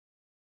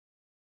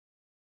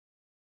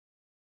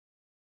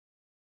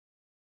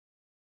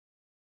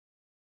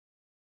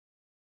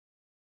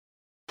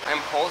I'm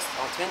host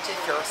on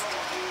 21st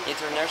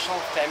International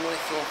Family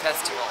Film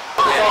Festival.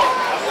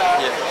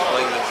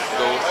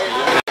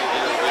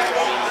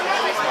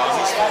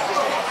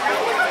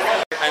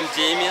 I'm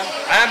Damian.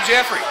 I'm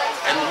Jeffery,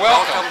 and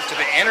welcome to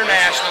the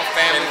International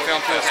Family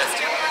Film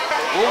Festival.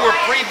 Well, we're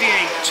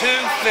previewing 2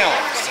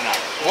 films tonight.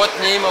 What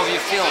name of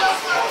your film?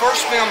 The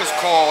first film is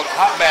called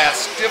Hot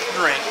Bass, Stiff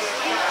Drink,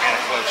 and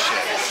a Close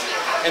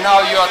Shave. And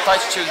how you are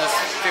attached to this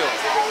film?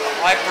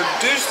 I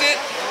produced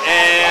it,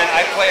 and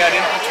I play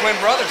identical twin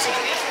brothers in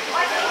it.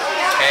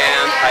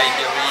 And I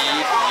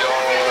believe your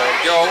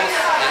girls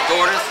and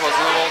daughters was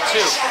involved too.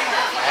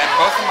 I have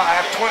both of my.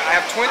 I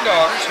have twin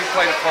daughters who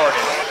played a part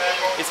in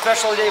it.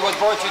 Especially they what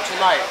brought you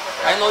tonight.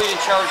 I know you in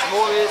charge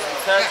movies,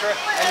 etc.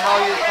 And how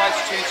you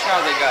attached to each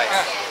other, guys.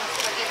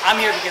 Yeah.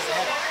 I'm here because of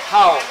him.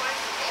 How?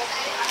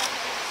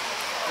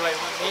 Wait,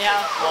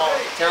 yeah. Well,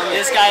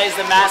 this guy is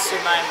the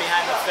mastermind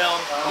behind the film.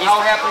 How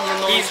happened you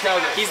know each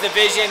other? He's the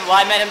vision. Well,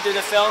 I met him through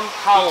the film.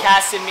 How? He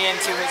casted me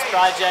into his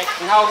project.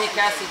 And how he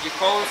casted you?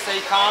 Close,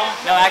 say calm?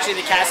 No, actually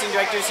the casting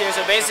director's here.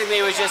 So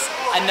basically it was just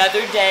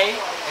another day.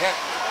 Yeah.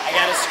 I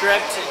got a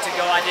script to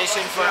go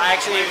audition for. I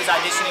actually was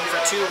auditioning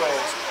for 2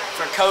 roles.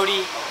 For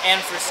Cody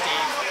and for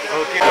Steve.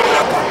 Okay.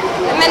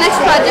 My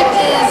next project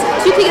is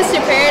 2 Tickets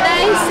to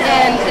Paradise,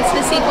 and it's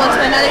the sequel to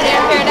Another Day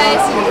in Paradise.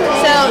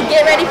 So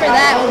get ready for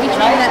that. We'll be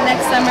shooting that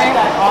next summer.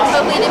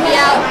 Hopefully to be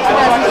out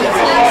 2018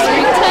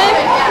 springtime.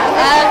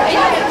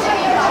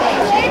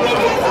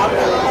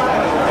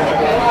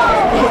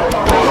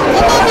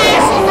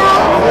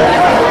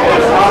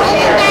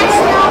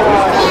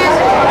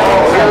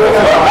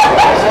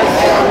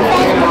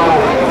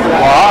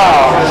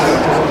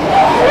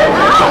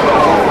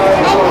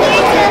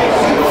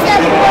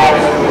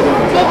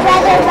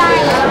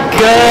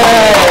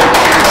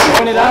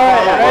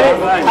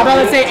 How about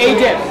let's say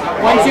Agent?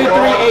 1, 2, 3,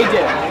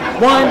 Agent.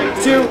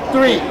 1, 2,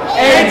 3,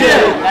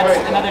 Agent. That's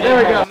another. There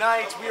we go.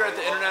 Tonight we are at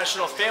the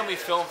International Family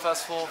Film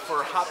Festival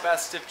for Hot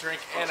Bass, Stiff Drink,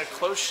 and a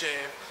Close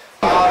Shave.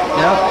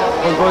 Yeah,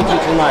 what brought you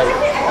tonight?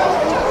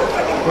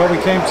 Well,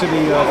 we came to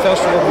the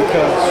festival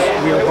because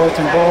we are both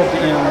involved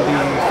in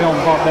the film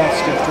Hot Bass,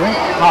 Stiff Drink.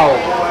 How?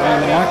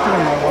 I'm an actor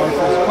and my wife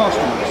is a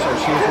costumer, so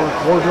she has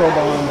worked wardrobe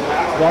on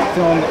that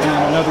film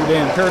and Another Day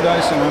in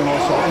Paradise, and I'm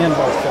also in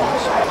both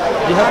films.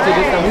 You have to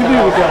do something. You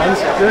do, guys.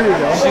 There you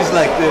go. She's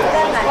like this.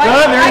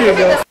 Oh, there you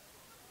go.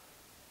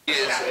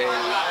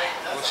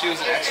 She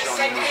was an extra on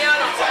the movie.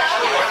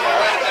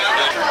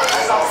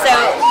 So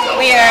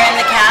we are in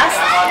the cast.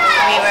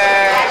 We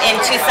were in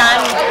Tucson,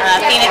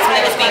 Phoenix when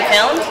it was being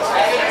filmed.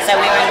 So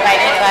we were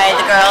invited by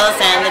the girls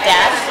and the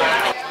dad.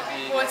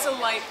 Well, it's a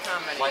light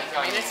comedy.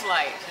 I mean, it's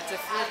light.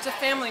 It's a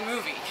family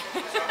movie.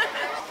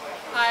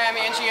 Hi, I'm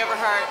Angie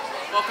Everhart.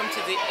 Welcome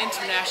to the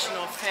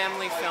International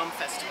Family Film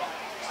Festival.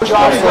 Yeah,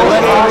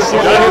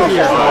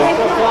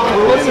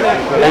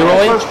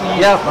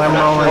 I'm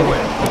rolling.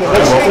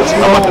 Let's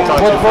know what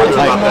brought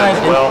you tonight.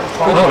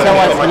 Could you tell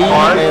us me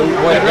and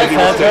what that's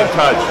happened?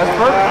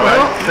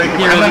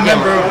 I'm a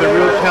member of the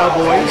Real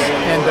Cowboys,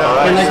 and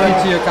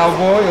Connected to your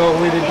cowboy, or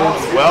we did this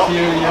to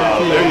your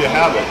there you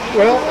have it.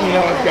 well, you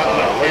know, I've got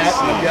my hat,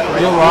 I've got my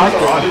You're right.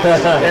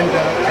 and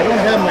I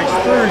don't have my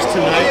spurs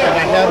tonight, but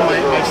I have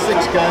my 6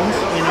 guns,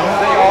 you know.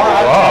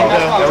 Wow.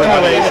 Anyway,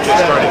 Everybody's just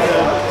starting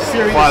to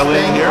serious file in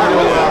thing. here,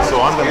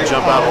 so I'm going to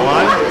jump out of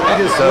line. I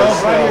just love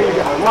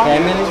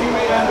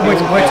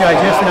which I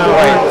just now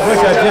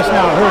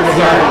heard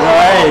about.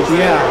 Right.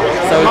 Yeah.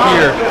 So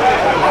here.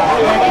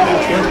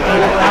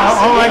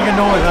 All I can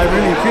know is I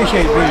really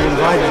appreciate being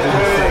invited to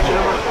this thing.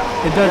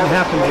 It doesn't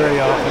happen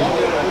very often.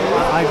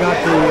 I got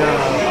the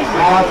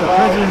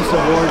President's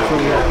Award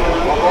from the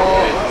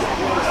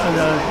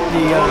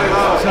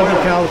Southern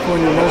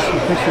California Motion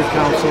Picture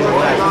Council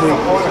last week,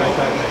 which I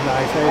thought was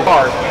nice.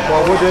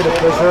 Well, we're there to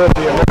preserve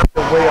the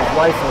American way of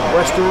life of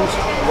westerns,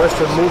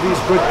 western movies,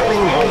 good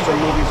clean western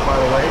movies, by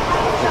the way.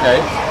 Okay.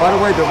 By the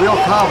way, the Real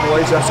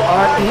Cowboys, that's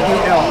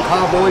REEL,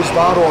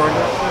 cowboys.org.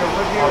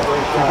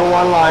 You go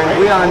online.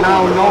 We are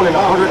now known in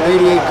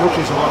 188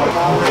 countries around the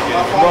world.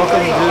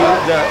 Welcome to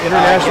the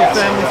International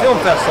Family Film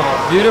Festival.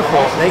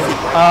 Beautiful. Thank you.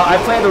 I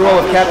play the role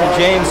of Captain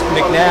James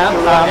McNabb,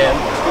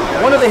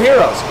 one of the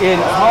heroes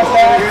in Hot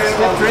Bass,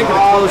 Stiff Drink, and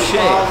a Close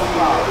Shave.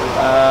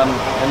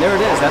 And there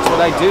it is. That's what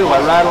I do. I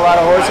ride a lot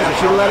of horses. I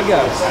shoot a lot of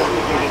guns.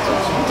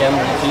 Can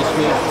you teach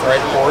me to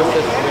ride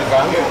horses and a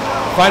gun?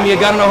 Find me a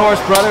gun and a horse,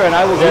 brother, and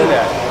I will do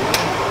that.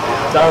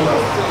 Done.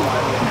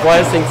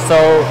 Blessing.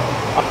 So,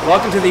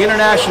 welcome to the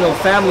International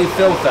Family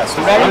Film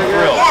Festival. Ready?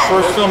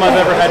 First film I've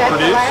ever had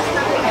produced.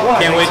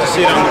 Can't wait to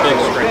see it on the big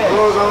screen.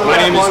 My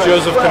name is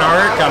Joseph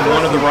Kanaric. I'm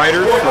one of the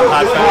writers for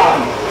Hot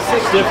Bass,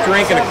 Stiff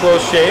Drink, and a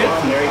Close Shave,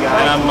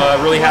 and I'm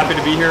really happy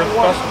to be here at the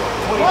festival.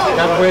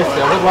 God bless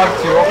you. I would like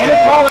to.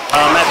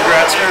 Matthew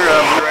Gratzner,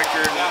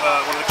 director and one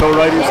of the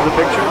Co-writers of the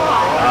picture.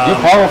 You're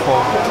powerful.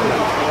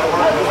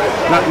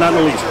 Not in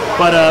the least.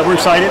 But we're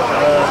excited.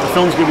 The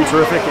film's going to be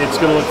terrific. It's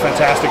going to look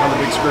fantastic on the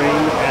big screen,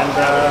 and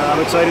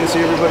I'm excited to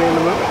see everybody in the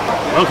movie.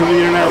 Welcome to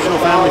the International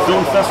Family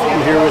Film Festival.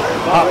 I'm here with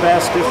Hot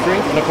Bass, Stiff Drink,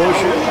 and a Close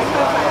Shave.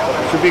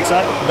 Should be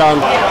excited. Done.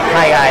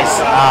 Hi guys,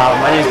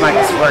 my name is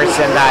Marcus First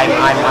and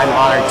I'm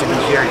honored to be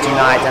here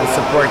tonight and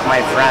support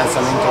my friends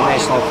on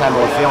International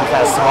Family Film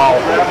Festival.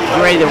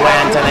 Great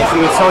event, and I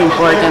think it's so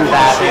important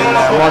that in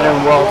the modern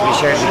world we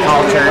share the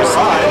cultures,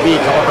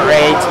 we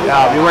collaborate,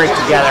 we work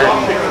together.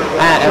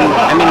 And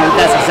I mean,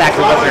 that's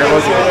exactly what we're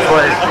looking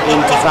for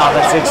in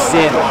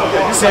 2016.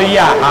 So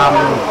yeah,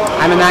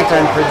 I'm an actor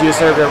and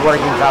producer. We're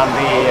working on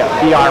the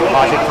PR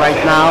project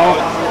right now.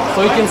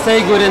 So you can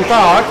say good and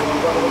talk,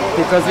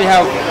 because we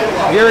have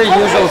very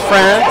usual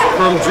friend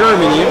from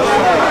Germany.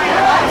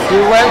 He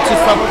went to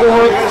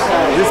support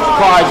this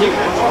project,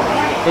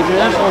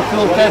 International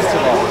Film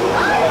Festival.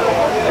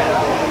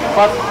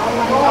 But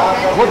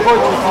what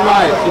brought you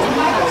tonight?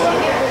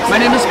 My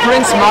name is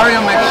Prince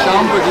Mario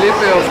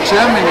Lippe of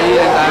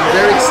Germany, and I'm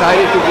very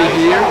excited to be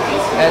here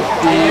at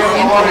the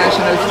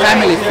International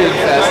Family Film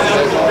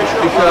Festival,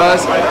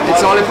 because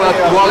it's all about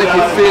quality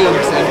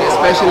films, and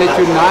especially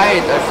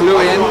tonight I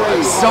flew in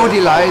so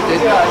delighted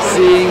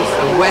seeing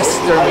a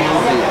Western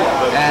movie,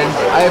 and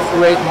I have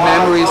great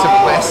memories of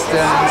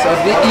Westerns, of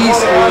the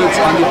Eastwoods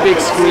on the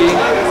big screen,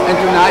 and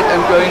tonight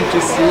I'm going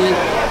to see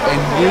a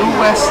new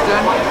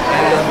Western,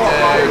 and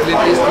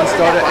Clint Eastwood's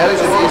daughter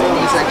Alison Eastwood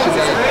is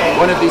actually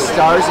one of the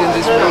stars in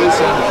this movie,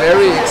 so I'm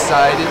very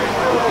excited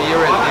to be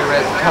here at the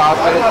red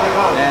carpet.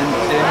 And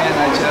Damian,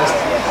 I just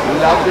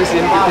love this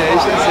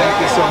invitation, thank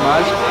you so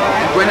much.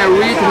 And when I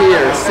read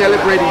here,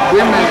 celebrating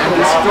women and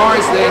the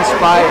stories they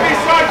inspire,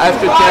 I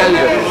have to tell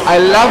you, I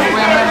love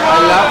women, I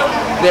love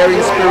their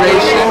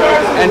inspiration,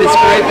 and it's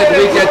great that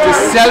we get to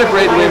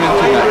celebrate women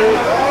tonight.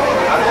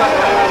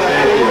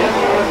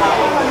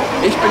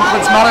 Ich bin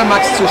Prinz Mario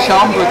Max zu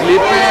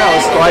Schaumburg-Lippe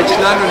aus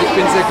Deutschland, und ich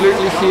bin sehr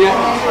glücklich, hier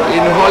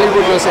in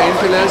Hollywood, Los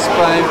Angeles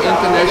beim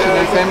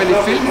International Family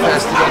Film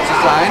Festival zu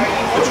sein.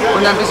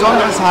 Und ein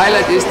besonderes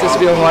Highlight ist, dass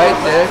wir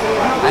heute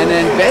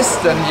einen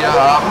Western hier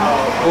haben,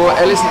 wo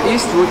Alison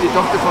Eastwood, die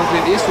Tochter von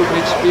Clint Eastwood,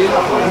 mitspielt.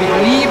 Und ich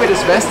liebe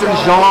das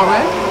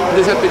Western-Genre, und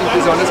deshalb bin ich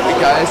besonders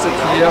begeistert,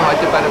 hier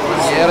heute bei der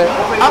Premiere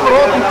am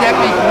roten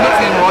Teppich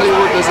mitten in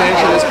Hollywood, Los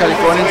Angeles,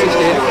 Kalifornien zu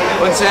stehen,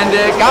 und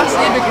sende ganz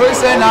liebe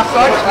Grüße nach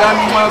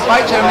Deutschland.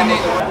 Bye, Germany.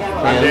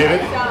 I'm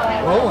David.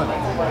 Roland.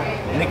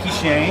 Nikki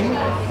Shane.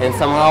 And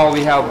somehow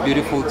we have a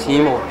beautiful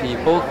team of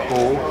people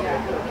who...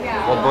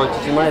 What brought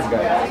you tonight,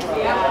 guys?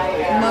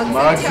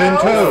 Mugs and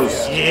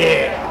Toes.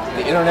 Yeah.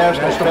 The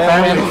International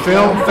Family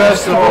Film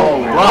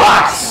Festival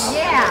rocks.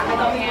 Yeah.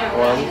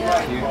 1,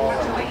 2,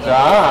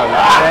 done.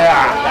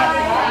 Yeah.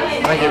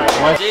 Thank you.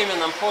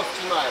 Damon, I'm host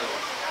tonight.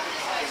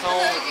 So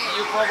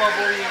you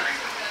probably...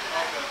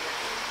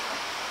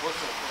 What's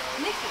it?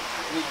 Nikki.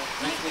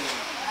 Nice meeting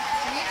you.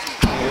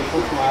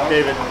 Beautiful smile.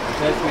 David.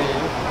 Nice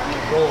meeting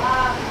you.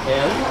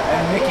 And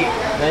Nikki.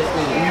 Nice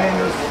meeting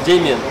you.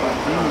 Damian.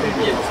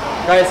 Yes.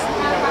 Guys,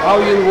 how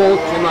are you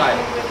involved tonight?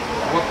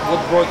 What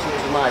brought you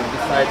tonight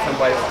besides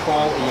somebody's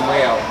call,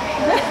 email?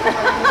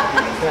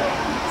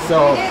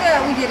 So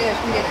we did a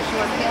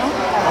short film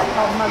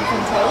called Mugs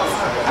and Toes.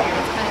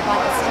 It's kind of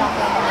like a stop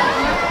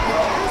animation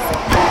pictures.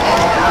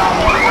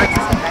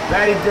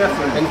 Very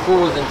different. And who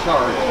was in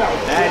charge?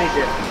 Very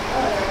different.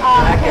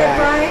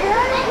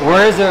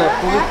 Where is it?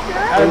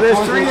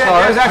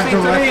 There's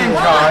actually three in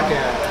charge.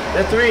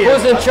 The three.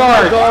 Who's in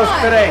charge?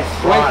 Wait,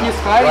 he's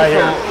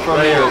hiding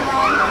from you.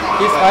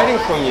 He's hiding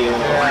from you.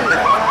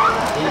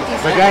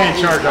 The guy in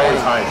charge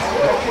always hides.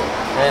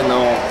 I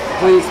know.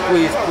 Please,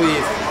 please,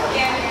 please.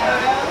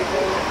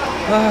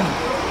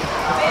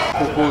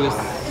 Who is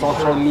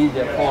social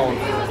media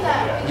phones?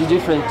 You're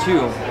different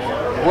too.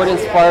 What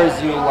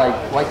inspires you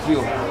like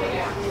you?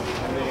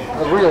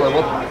 Really,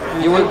 what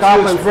you wake up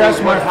and express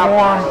think, my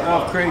form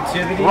of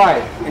creativity,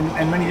 right?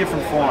 In many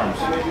different forms,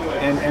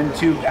 and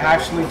to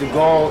actually the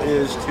goal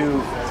is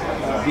to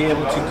be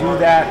able to do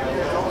that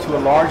to a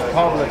large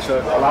public,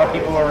 so a lot of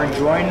people are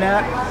enjoying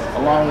that,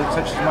 along with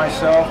such as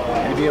myself,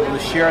 and to be able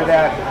to share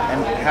that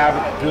and have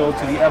it build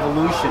to the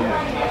evolution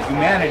of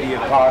humanity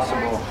if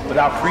possible,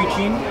 without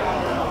preaching,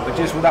 but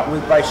just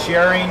by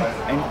sharing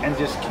and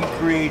just keep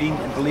creating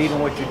and believing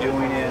what you're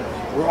doing in.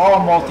 We're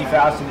all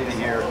multifaceted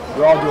here.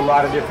 We all do a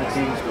lot of different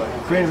things.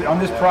 Creatively, on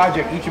this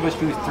project, each of us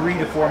do 3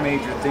 to 4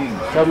 major things.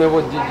 Tell me,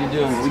 what did you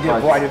do in this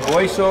project? I did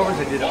voiceovers,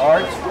 I did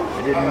art,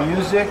 I did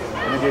music,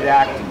 and I did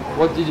acting.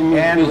 What did you mean?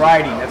 And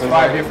writing. That's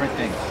 5 different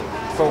things.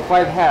 So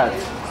 5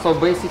 hats. So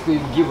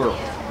basically, giver.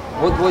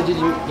 What did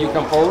you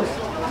compose?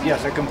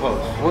 Yes, I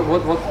compose.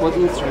 What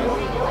instrument?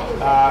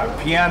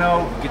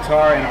 Piano,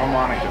 guitar, and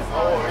harmonica.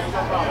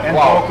 And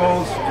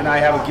vocals, and I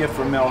have a gift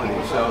for melody.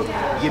 So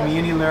give me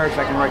any lyrics,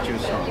 I can write you a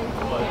song.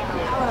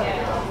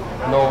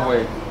 No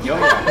way.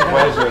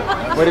 Pleasure.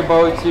 What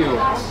about you?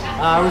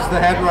 I was the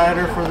head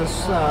writer for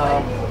this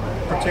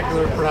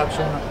particular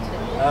production.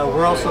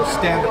 We're also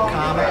stand-up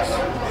comics,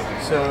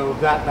 so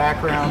that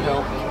background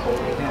helped.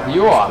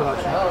 You are?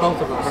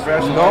 Both of us.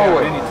 Professional. No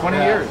way. 20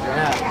 years.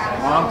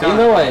 Yeah. Long time.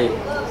 In a way.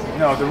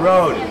 No, the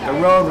road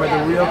where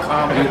the real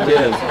comedy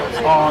is.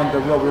 On the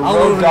road. We're all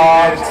road over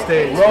dogs. the United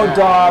States. Road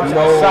dogs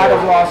No outside way.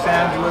 of Los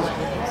Angeles.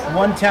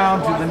 one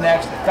town to the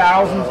next,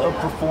 thousands of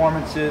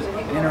performances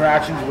and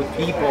interactions with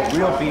people,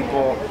 real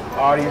people,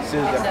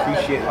 audiences that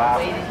appreciate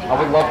laughter.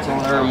 I would love to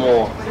learn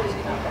more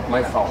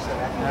myself.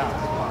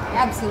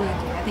 Absolutely.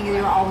 I think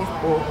you're always.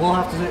 We'll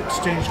have to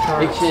exchange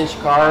cards. Exchange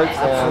cards.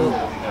 Absolutely.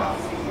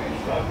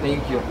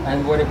 Thank you.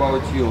 And what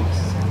about you?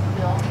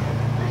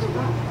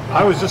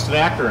 I was just an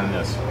actor in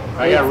this.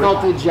 It's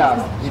not a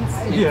job.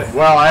 Yeah.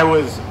 Well, I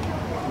was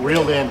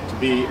reeled in to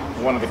be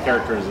one of the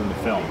characters in the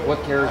film.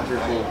 What character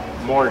name?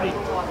 Morty.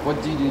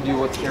 What did you do?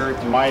 What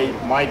character?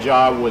 My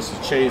job was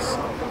to chase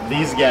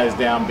these guys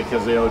down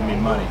because they owed me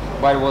money.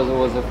 But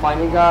was a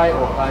funny guy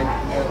or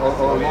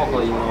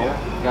local, you know?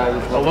 Guy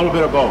with a little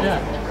bit of both.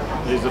 Yeah.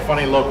 He's a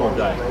funny local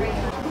guy.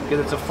 Because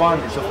it's a fun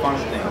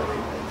thing.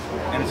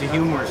 And it's a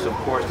humorous, of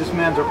course. This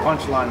man's our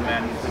punchline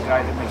man. He's the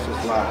guy that makes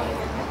us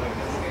laugh.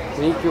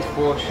 Thank you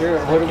for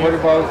sharing. What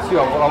about you?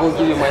 I will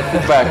give you my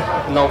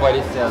feedback.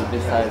 Nobody says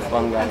besides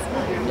one guy.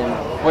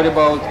 Yeah. What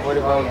about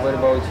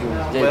you?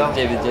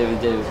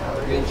 David.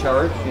 You're in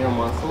charge. You're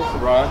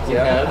muscles, right?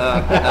 Yeah.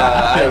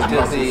 I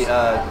did the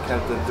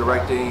kind of the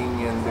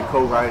directing and the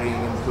co-writing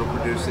and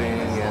co-producing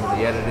and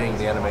the editing,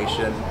 the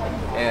animation.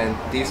 And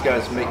these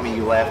guys make me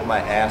laugh my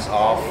ass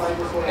off.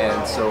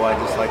 And so I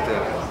just like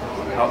to.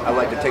 I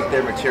like to take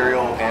their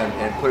material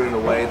and put it in a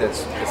way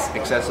that's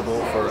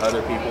accessible for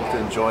other people to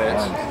enjoy it.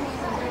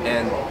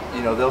 And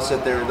you know, they'll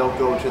sit there, they'll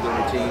go to the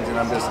routines, and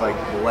I'm just like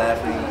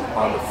laughing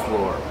on the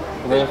floor.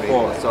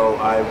 So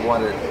I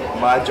wanted,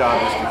 my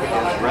job is to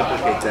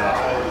replicate that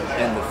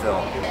in the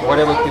film.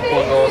 Whatever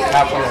people go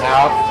half and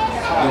half,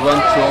 you run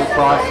your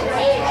process.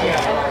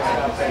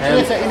 And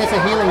it's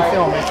a healing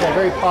film. It's a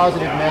very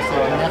positive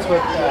message, and that's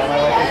what my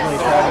wife is really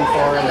striving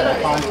for in the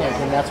content,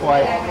 and that's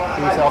why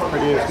we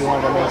self-produced. We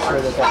wanted to make sure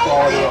that the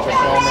quality of the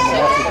film and the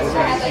message was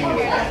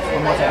maintained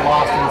and wasn't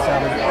lost in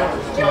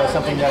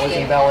something that was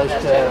embellished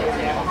to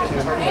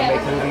make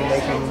movie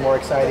making more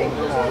exciting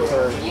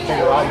for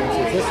bigger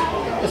audiences.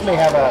 This may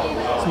have a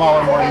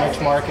smaller, more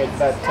niche market,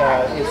 but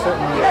it's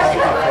certainly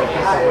effective for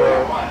people who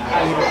are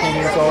either 10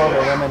 years old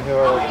or women who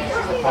are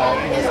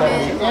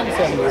 70 and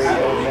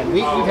 70-year-old men.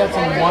 We've had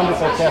some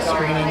wonderful test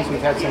screenings.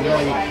 We've had some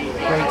really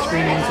great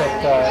screenings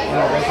at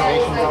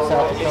reservations of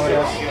South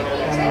Dakota,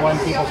 and we won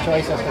People's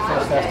Choice at the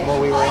first festival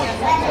we were in.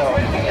 So,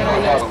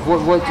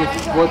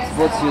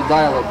 what's your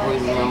dialogue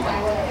with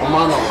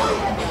monologue?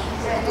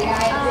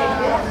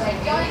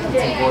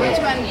 It's important.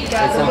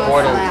 It's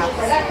important.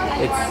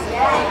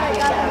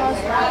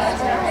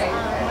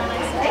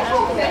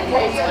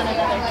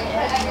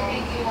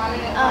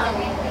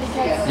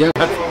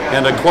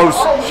 And a close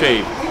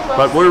shave,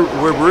 but we're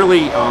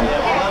really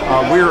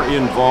we're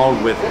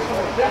involved with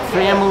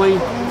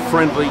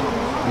family-friendly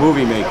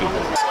movie making. You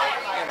know,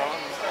 I'm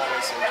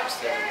always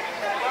interested in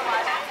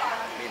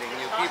meeting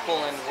new people,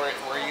 and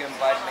where you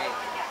invite me,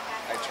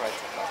 I try to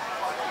come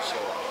to show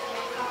up.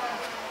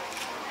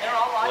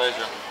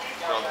 Pleasure,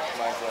 brother.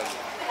 My pleasure.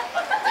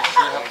 You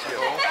sure have to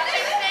go?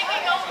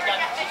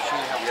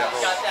 Yes,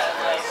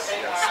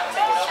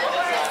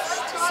 unfortunately, yes.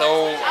 So,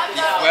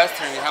 if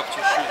Western, you have to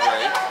shoot,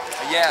 right?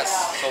 Yes.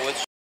 So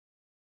let's